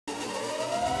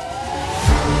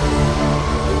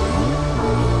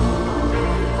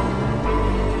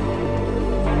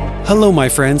Hello my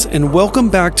friends, and welcome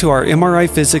back to our MRI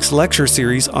Physics lecture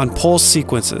series on pulse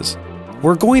sequences.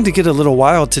 We're going to get a little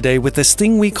wild today with this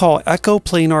thing we call echo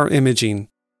planar imaging.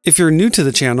 If you're new to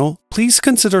the channel, please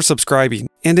consider subscribing,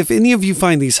 and if any of you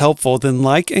find these helpful, then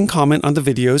like and comment on the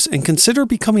videos and consider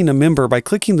becoming a member by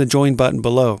clicking the join button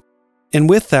below. And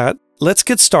with that, let's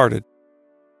get started.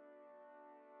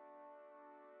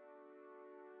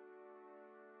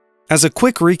 As a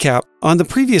quick recap, on the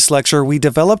previous lecture we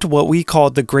developed what we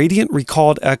called the gradient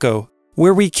recalled echo,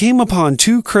 where we came upon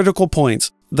two critical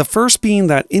points, the first being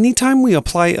that anytime we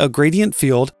apply a gradient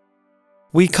field,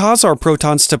 we cause our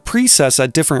protons to precess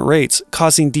at different rates,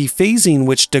 causing dephasing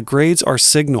which degrades our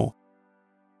signal.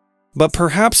 But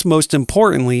perhaps most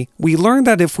importantly, we learned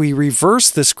that if we reverse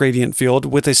this gradient field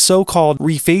with a so-called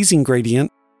rephasing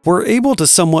gradient, we're able to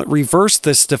somewhat reverse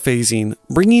this dephasing,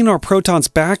 bringing our protons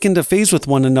back into phase with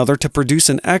one another to produce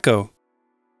an echo.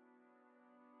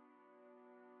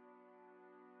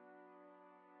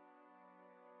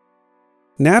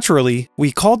 Naturally,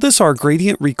 we called this our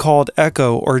gradient recalled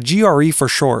echo, or GRE for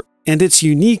short, and it's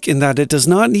unique in that it does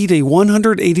not need a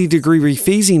 180-degree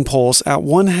rephasing pulse at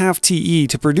 1/2 TE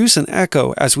to produce an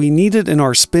echo as we need it in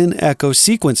our spin echo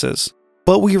sequences.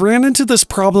 But we ran into this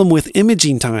problem with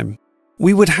imaging time.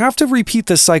 We would have to repeat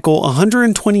this cycle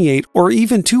 128 or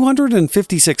even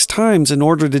 256 times in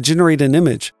order to generate an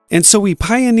image, and so we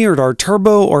pioneered our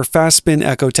turbo or fast spin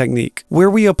echo technique, where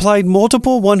we applied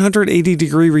multiple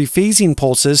 180-degree rephasing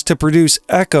pulses to produce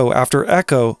echo after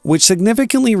echo, which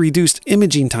significantly reduced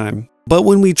imaging time. But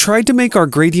when we tried to make our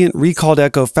gradient recalled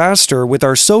echo faster with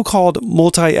our so-called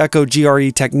multi-echo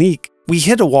GRE technique, we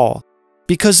hit a wall.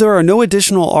 Because there are no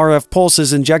additional RF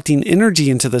pulses injecting energy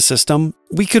into the system,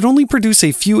 we could only produce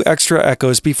a few extra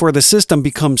echoes before the system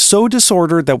becomes so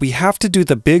disordered that we have to do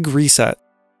the big reset.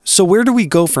 So where do we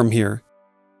go from here?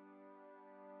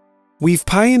 We've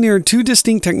pioneered two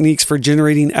distinct techniques for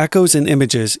generating echoes and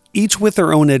images, each with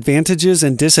their own advantages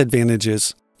and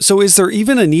disadvantages. So is there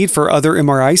even a need for other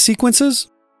MRI sequences?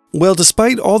 Well,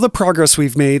 despite all the progress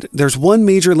we've made, there's one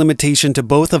major limitation to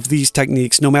both of these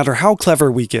techniques no matter how clever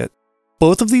we get.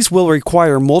 Both of these will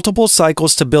require multiple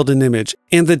cycles to build an image,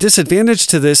 and the disadvantage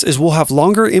to this is we'll have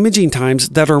longer imaging times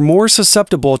that are more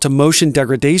susceptible to motion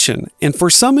degradation, and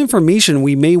for some information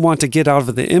we may want to get out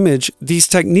of the image, these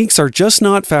techniques are just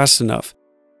not fast enough.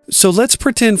 So let's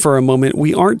pretend for a moment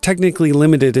we aren't technically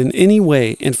limited in any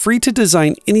way and free to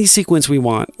design any sequence we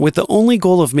want, with the only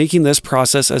goal of making this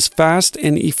process as fast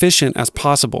and efficient as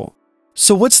possible.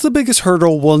 So what's the biggest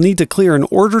hurdle we'll need to clear in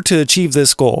order to achieve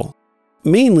this goal?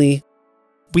 Mainly,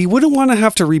 we wouldn't want to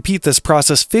have to repeat this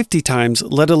process 50 times,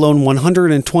 let alone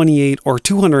 128 or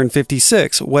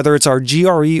 256, whether it's our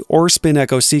GRE or spin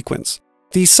echo sequence.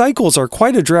 These cycles are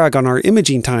quite a drag on our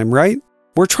imaging time, right?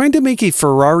 We're trying to make a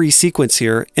Ferrari sequence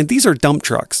here, and these are dump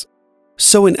trucks.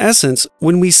 So in essence,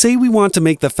 when we say we want to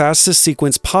make the fastest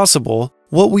sequence possible,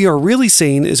 what we are really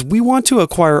saying is we want to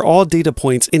acquire all data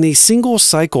points in a single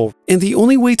cycle, and the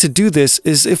only way to do this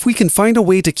is if we can find a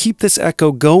way to keep this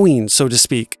echo going, so to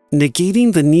speak,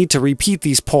 negating the need to repeat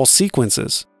these pulse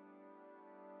sequences.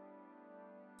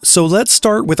 So let's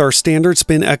start with our standard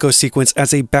spin echo sequence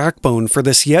as a backbone for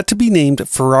this yet-to-be-named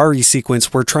Ferrari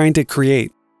sequence we're trying to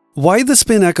create. Why the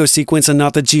spin echo sequence and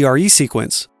not the GRE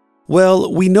sequence?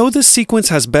 Well, we know this sequence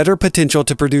has better potential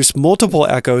to produce multiple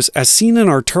echoes as seen in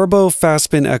our turbo fast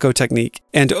spin echo technique,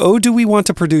 and oh do we want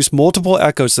to produce multiple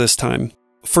echoes this time.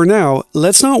 For now,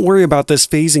 let's not worry about this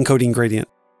phase encoding gradient,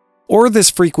 or this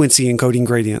frequency encoding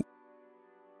gradient.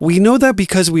 We know that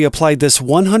because we applied this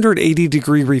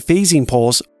 180-degree rephasing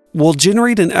pulse, we'll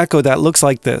generate an echo that looks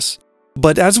like this.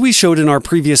 But as we showed in our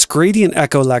previous gradient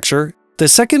echo lecture, the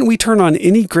second we turn on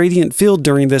any gradient field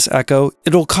during this echo,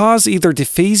 it'll cause either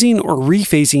dephasing or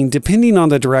rephasing depending on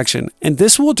the direction, and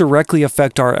this will directly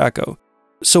affect our echo.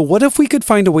 So what if we could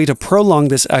find a way to prolong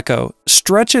this echo,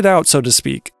 stretch it out so to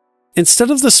speak? Instead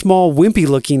of the small wimpy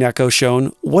looking echo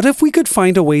shown, what if we could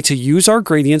find a way to use our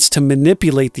gradients to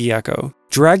manipulate the echo,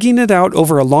 dragging it out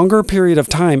over a longer period of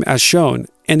time as shown,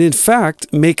 and in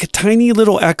fact make tiny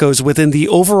little echoes within the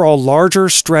overall larger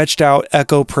stretched out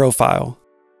echo profile?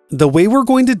 The way we're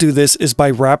going to do this is by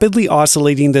rapidly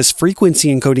oscillating this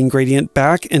frequency encoding gradient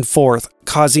back and forth,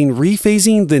 causing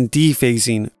rephasing then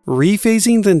dephasing,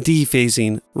 rephasing then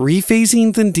dephasing,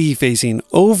 rephasing then dephasing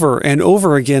over and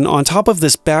over again on top of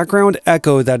this background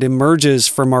echo that emerges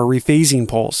from our rephasing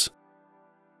pulse.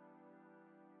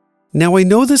 Now I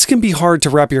know this can be hard to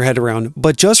wrap your head around,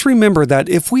 but just remember that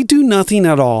if we do nothing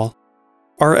at all,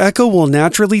 our echo will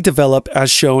naturally develop as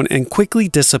shown and quickly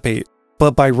dissipate.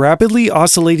 but by rapidly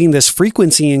oscillating this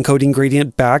frequency encoding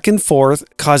gradient back and forth,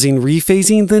 causing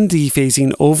rephasing then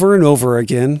dephasing over and over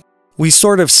again, we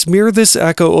sort of smear this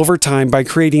echo over time by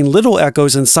creating little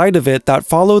echoes inside of it that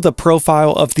follow the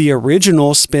profile of the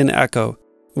original spin echo.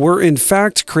 We're in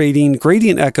fact creating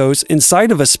gradient echoes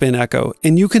inside of a spin echo,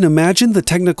 and you can imagine the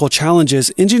technical challenges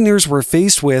engineers were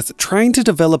faced with trying to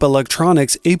develop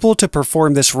electronics able to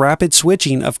perform this rapid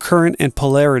switching of current and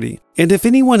polarity. And if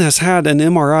anyone has had an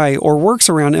MRI or works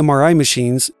around MRI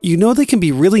machines, you know they can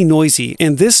be really noisy,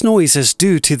 and this noise is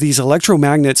due to these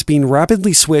electromagnets being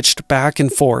rapidly switched back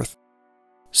and forth.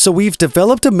 So we've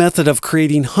developed a method of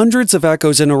creating hundreds of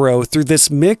echoes in a row through this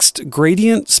mixed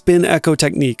gradient spin echo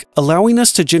technique, allowing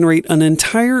us to generate an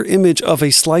entire image of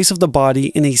a slice of the body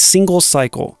in a single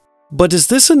cycle. But is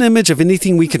this an image of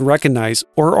anything we can recognize,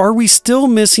 or are we still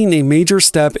missing a major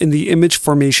step in the image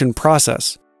formation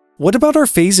process? What about our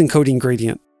phase encoding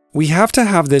gradient? We have to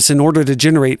have this in order to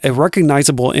generate a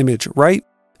recognizable image, right?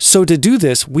 So to do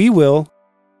this, we will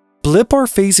blip our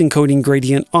phase encoding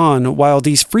gradient on while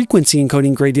these frequency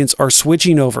encoding gradients are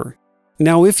switching over.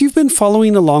 Now, if you've been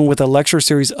following along with the lecture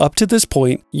series up to this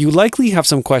point, you likely have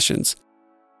some questions.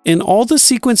 In all the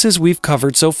sequences we've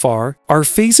covered so far, our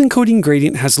phase encoding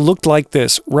gradient has looked like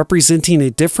this, representing a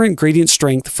different gradient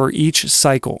strength for each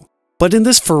cycle. But in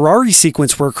this Ferrari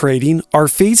sequence we're creating, our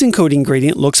phase encoding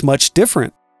gradient looks much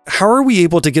different. How are we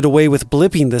able to get away with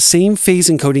blipping the same phase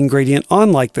encoding gradient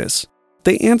on like this?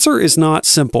 The answer is not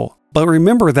simple, but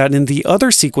remember that in the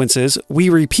other sequences, we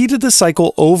repeated the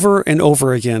cycle over and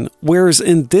over again, whereas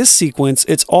in this sequence,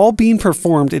 it's all being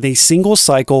performed in a single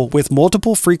cycle with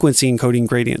multiple frequency encoding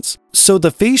gradients. So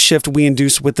the phase shift we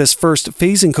induce with this first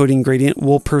phase encoding gradient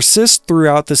will persist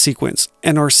throughout the sequence,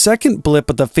 and our second blip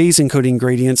of the phase encoding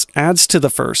gradients adds to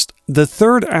the first, the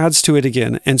third adds to it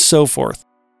again, and so forth,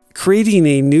 creating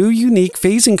a new unique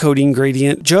phase encoding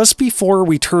gradient just before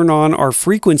we turn on our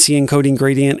frequency encoding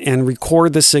gradient and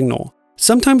record the signal.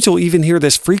 Sometimes you'll even hear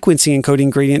this frequency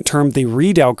encoding gradient termed the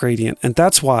readout gradient, and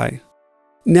that's why.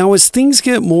 Now, as things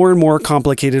get more and more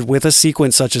complicated with a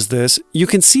sequence such as this, you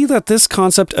can see that this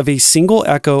concept of a single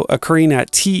echo occurring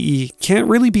at TE can't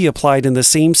really be applied in the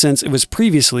same sense it was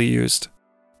previously used.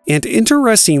 And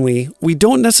interestingly, we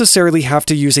don't necessarily have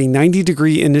to use a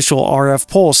 90-degree initial RF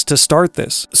pulse to start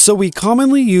this, so we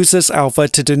commonly use this alpha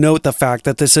to denote the fact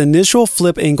that this initial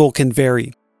flip angle can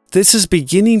vary. This is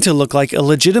beginning to look like a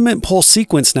legitimate pulse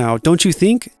sequence now, don't you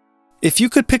think? If you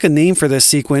could pick a name for this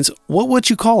sequence, what would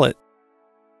you call it?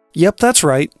 Yep, that's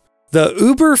right. The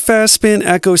Uber Fast Spin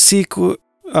Echo Sequence.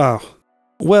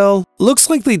 Well, looks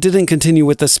like they didn't continue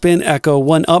with the spin echo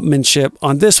one-upmanship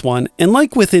on this one, and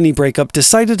like with any breakup,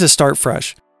 decided to start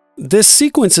fresh. This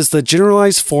sequence is the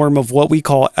generalized form of what we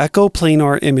call echo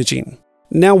planar imaging.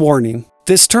 Now warning,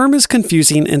 this term is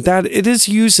confusing in that it is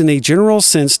used in a general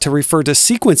sense to refer to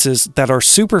sequences that are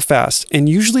super fast and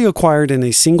usually acquired in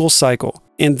a single cycle,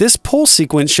 and this pulse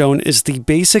sequence shown is the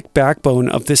basic backbone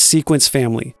of this sequence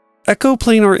family. Echo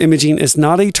planar imaging is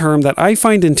not a term that I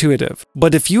find intuitive,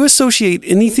 but if you associate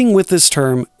anything with this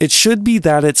term, it should be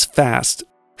that it's fast.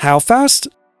 How fast?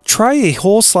 Try a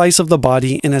whole slice of the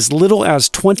body in as little as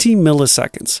 20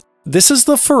 milliseconds. This is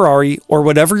the Ferrari, or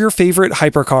whatever your favorite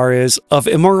hypercar is, of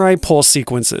MRI pulse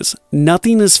sequences.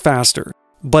 Nothing is faster.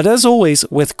 But as always,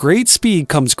 with great speed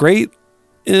comes great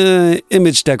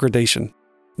image degradation.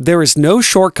 There is no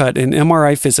shortcut in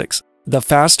MRI physics. The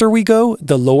faster we go,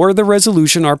 the lower the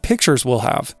resolution our pictures will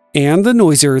have, and the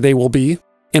noisier they will be.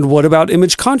 And what about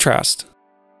image contrast?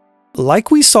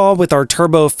 Like we saw with our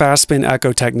turbo fast spin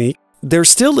echo technique, there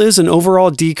still is an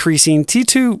overall decreasing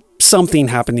T2 something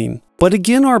happening. But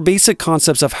again, our basic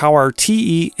concepts of how our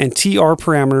TE and TR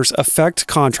parameters affect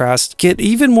contrast get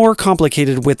even more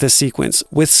complicated with this sequence,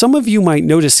 with some of you might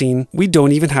noticing we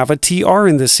don't even have a TR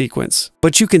in this sequence.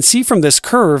 But you can see from this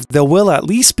curve there will at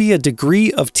least be a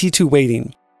degree of T2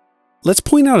 weighting. Let's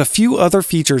point out a few other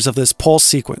features of this pulse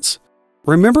sequence.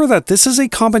 Remember that this is a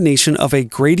combination of a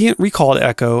gradient recalled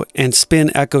echo and spin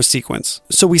echo sequence,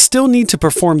 so we still need to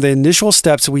perform the initial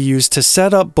steps we use to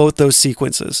set up both those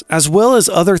sequences, as well as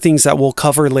other things that we'll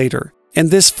cover later. And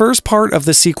this first part of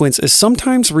the sequence is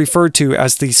sometimes referred to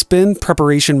as the spin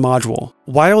preparation module,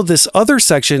 while this other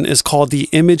section is called the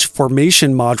image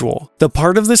formation module, the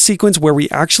part of the sequence where we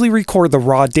actually record the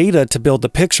raw data to build the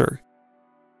picture.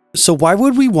 So why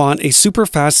would we want a super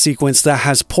fast sequence that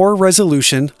has poor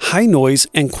resolution, high noise,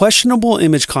 and questionable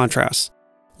image contrast?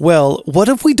 Well, what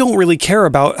if we don't really care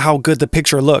about how good the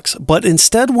picture looks, but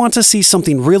instead want to see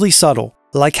something really subtle,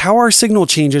 like how our signal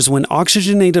changes when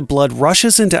oxygenated blood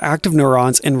rushes into active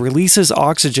neurons and releases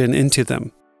oxygen into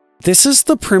them? This is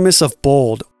the premise of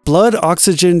bold, blood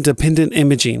oxygen dependent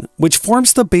imaging, which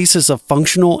forms the basis of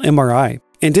functional MRI.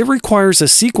 And it requires a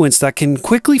sequence that can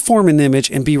quickly form an image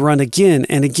and be run again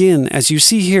and again, as you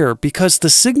see here, because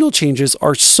the signal changes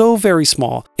are so very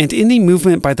small and any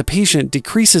movement by the patient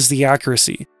decreases the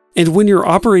accuracy. And when you're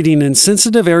operating in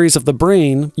sensitive areas of the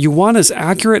brain, you want as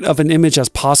accurate of an image as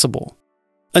possible.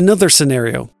 Another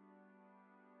scenario.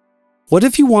 What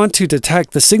if you want to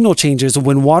detect the signal changes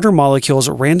when water molecules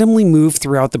randomly move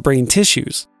throughout the brain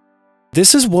tissues?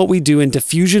 This is what we do in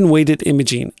diffusion-weighted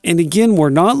imaging, and again, we're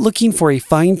not looking for a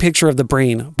fine picture of the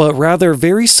brain, but rather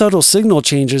very subtle signal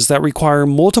changes that require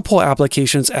multiple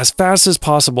applications as fast as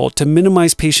possible to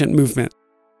minimize patient movement.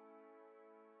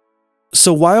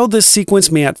 So while this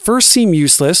sequence may at first seem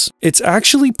useless, it's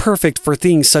actually perfect for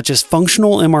things such as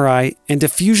functional MRI and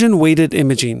diffusion-weighted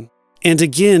imaging. And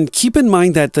again, keep in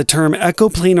mind that the term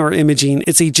echoplanar imaging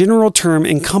is a general term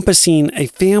encompassing a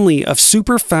family of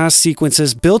super fast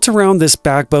sequences built around this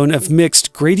backbone of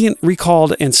mixed gradient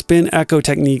recalled and spin echo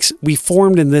techniques we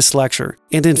formed in this lecture.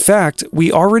 And in fact,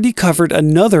 we already covered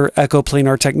another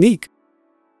echoplanar technique.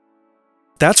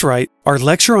 That's right, our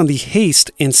lecture on the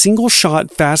haste and single-shot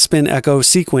fast spin echo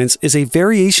sequence is a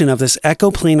variation of this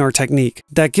echoplanar technique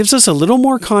that gives us a little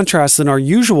more contrast than our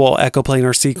usual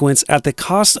echoplanar sequence at the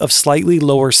cost of slightly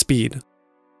lower speed.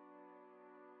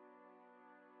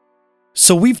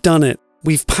 So we've done it.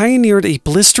 We've pioneered a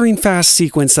blistering fast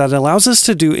sequence that allows us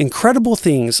to do incredible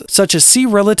things, such as see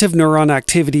relative neuron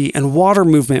activity and water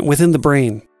movement within the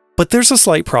brain. But there's a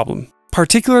slight problem,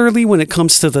 particularly when it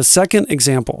comes to the second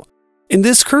example. In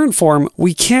this current form,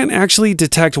 we can't actually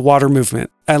detect water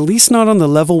movement, at least not on the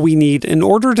level we need in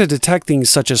order to detect things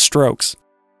such as strokes.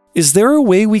 Is there a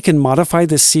way we can modify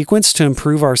this sequence to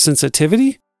improve our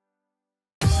sensitivity?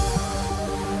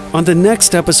 On the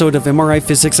next episode of MRI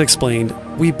Physics Explained,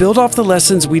 we build off the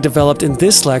lessons we developed in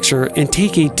this lecture and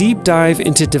take a deep dive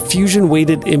into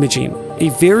diffusion-weighted imaging, a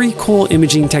very cool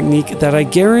imaging technique that I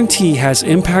guarantee has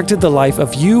impacted the life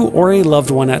of you or a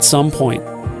loved one at some point.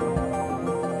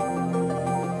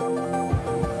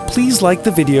 Please like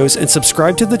the videos and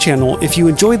subscribe to the channel if you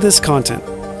enjoyed this content.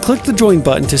 Click the join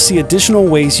button to see additional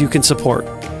ways you can support.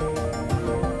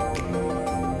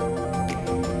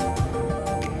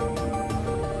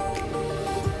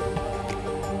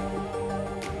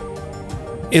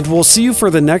 And we'll see you for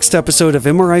the next episode of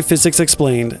MRI Physics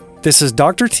Explained. This is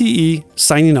Dr. TE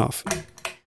signing off.